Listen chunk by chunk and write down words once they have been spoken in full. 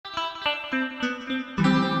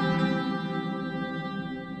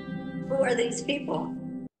are these people?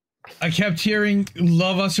 I kept hearing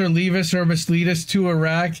love us or leave us or mislead us to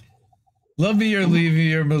Iraq. Love me or leave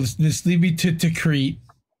me or mislead me to Crete.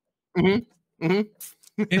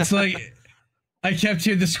 It's like I kept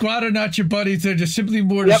hearing the squad are not your buddies. They're just simply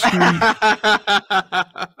more discreet.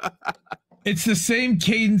 It's the same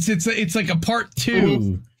cadence. It's like a part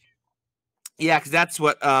 2. Yeah, because that's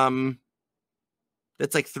what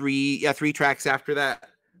that's like 3 tracks after that.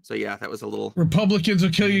 So yeah, that was a little. Republicans will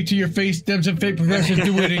kill you to your face. Dems and fake progressives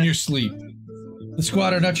do it in your sleep. The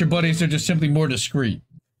squad are not your buddies. They're just simply more discreet.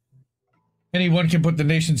 Anyone can put the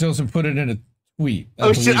nation's ills and put it in a tweet.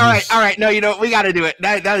 Oh shit! All right. No, you know we got to do it.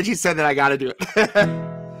 Now that you said that, I got to do it.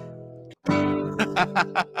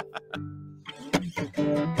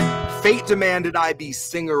 Fate demanded I be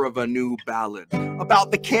singer of a new ballad about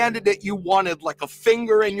the candidate you wanted like a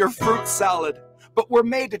finger in your fruit salad, but were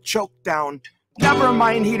made to choke down. Never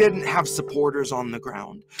mind he didn't have supporters on the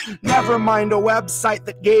ground. Never mind a website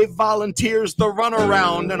that gave volunteers the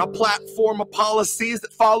runaround and a platform of policies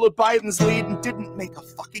that followed Biden's lead and didn't make a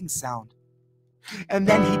fucking sound. And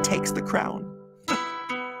then he takes the crown.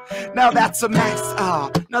 Now that's a mess.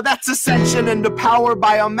 Now that's ascension into power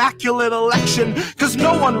by immaculate election. Cause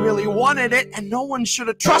no one really wanted it and no one should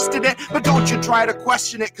have trusted it. But don't you try to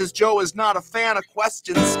question it, cause Joe is not a fan of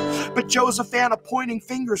questions. But Joe's a fan of pointing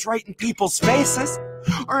fingers right in people's faces.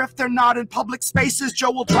 Or if they're not in public spaces, Joe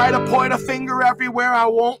will try to point a finger everywhere I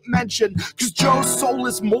won't mention. Cause Joe's soul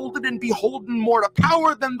is molded and beholden more to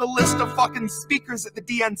power than the list of fucking speakers at the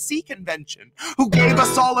DNC convention, who gave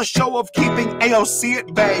us all a show of keeping AOC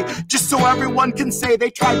at bay, just so everyone can say they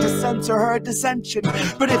tried to censor her dissension.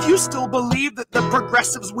 But if you still believe that the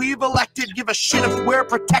progressives we've elected give a shit if we're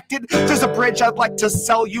protected, there's a bridge I'd like to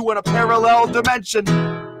sell you in a parallel dimension.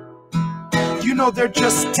 You know they're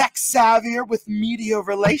just tech savvier with media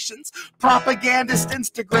relations, propagandist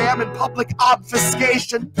Instagram and public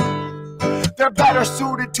obfuscation. They're better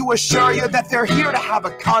suited to assure you that they're here to have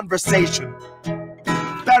a conversation.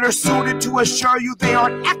 Better suited to assure you they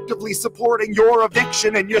aren't actively supporting your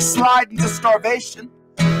eviction and your slide into starvation.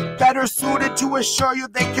 Better suited to assure you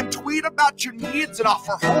they can tweet about your needs and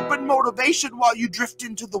offer hope and motivation while you drift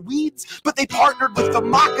into the weeds. But they partnered with the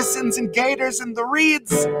moccasins and gators and the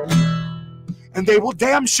reeds. And they will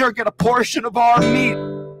damn sure get a portion of our meat.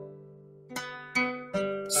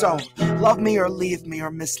 So, love me or leave me or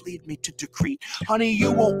mislead me to decrete. Honey,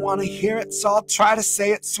 you won't want to hear it, so I'll try to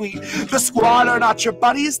say it sweet. The squad are not your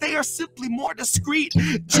buddies, they are simply more discreet.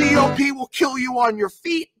 GOP will kill you on your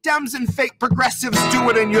feet. Dems and fake progressives do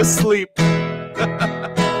it in your sleep.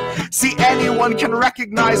 See, anyone can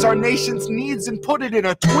recognize our nation's needs and put it in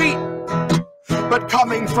a tweet. But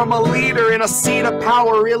coming from a leader in a seat of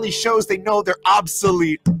power really shows they know they're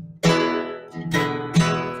obsolete.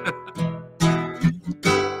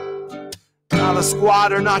 Now the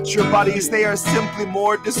squad are not your buddies, they are simply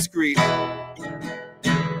more discreet.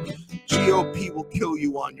 GOP will kill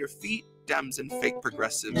you on your feet. Dems and fake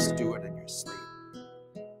progressives do it in your sleep.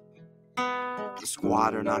 The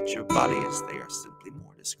squad are not your buddies, they are simply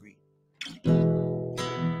more discreet.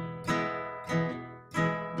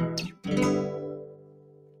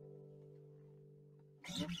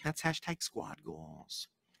 That's hashtag squad goals.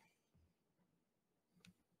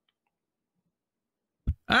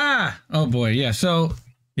 Oh boy, yeah. So,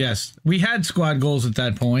 yes, we had squad goals at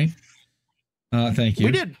that point. Thank you.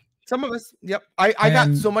 We did. Some of us. Yep. I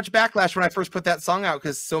got so much backlash when I first put that song out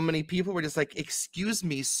because so many people were just like, "Excuse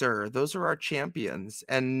me, sir, those are our champions."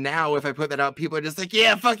 And now, if I put that out, people are just like,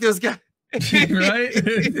 "Yeah, fuck those guys." Right?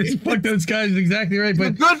 Fuck those guys. Exactly right.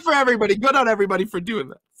 But good for everybody. Good on everybody for doing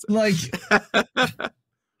that. So. Like.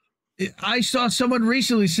 I saw someone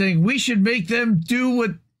recently saying we should make them do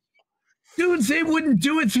what dudes they wouldn't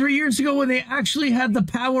do it 3 years ago when they actually had the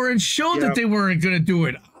power and showed that they weren't going to do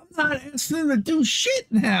it. I'm not asking them to do shit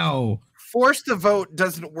now. Force to vote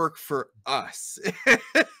doesn't work for us.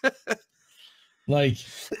 Like,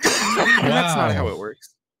 wow. That's not how it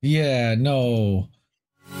works. Yeah, no.